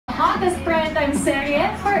hottest primetime serye,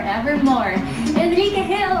 Forevermore. Enrique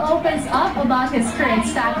Gil opens up about his current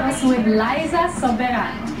status with Liza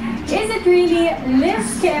Soberano. Is it really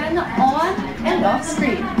Liz Ken on and off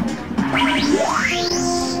screen?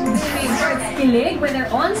 Kilig with their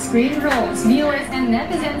on-screen roles. Viewers and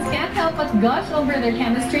netizens can't help but gush over their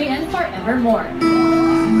chemistry and Forevermore.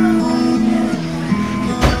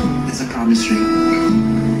 It's a promise ring.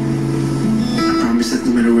 I promise that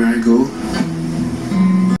no matter where I go,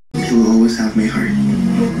 you will always have my heart.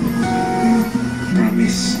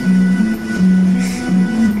 Promise.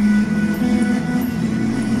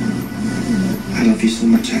 I love you so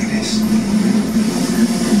much, Agnes.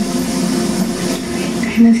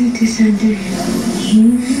 I love you too, Sander.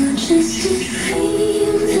 You're just a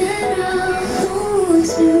dream that I want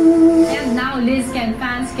to. And now Liz Ken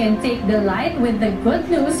fans can take delight with the good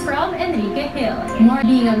news from Enrique Gil. More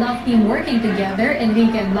being a love team working together,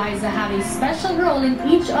 Enrique and Liza have a special role in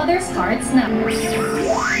each other's hearts now.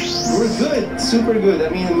 We're good, super good. I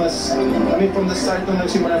mean, from the start nung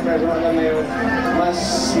nagsimula Forever hanggang ngayon,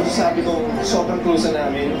 masasabi kong sobrang close na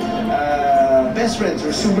namin. Best friends,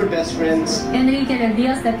 we're super best friends. Enrique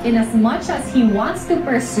reveals that in as much as he wants to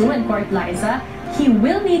pursue and court Liza, he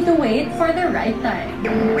will need to wait for the right time.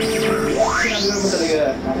 Sinabi naman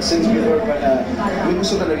talaga, since before pa na may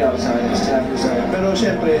gusto talaga ako sa akin, sinabi ko sa akin. Pero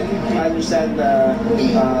syempre, I understand na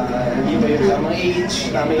hindi ba yung tamang age,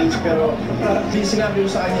 pero sinabi ko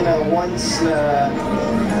sa kanya na once na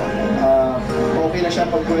okay na siya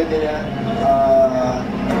pag pwede niya,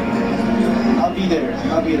 I'll be there.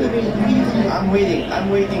 I'm waiting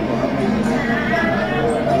po.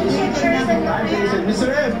 Mr.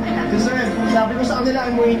 M, sabi ko sa kanila,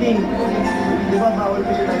 I'm waiting. Di ba, bawal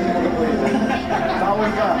pa siya tayo sa mga pwede. Bawal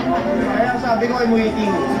pa. Kaya sabi ko, I'm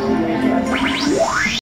waiting.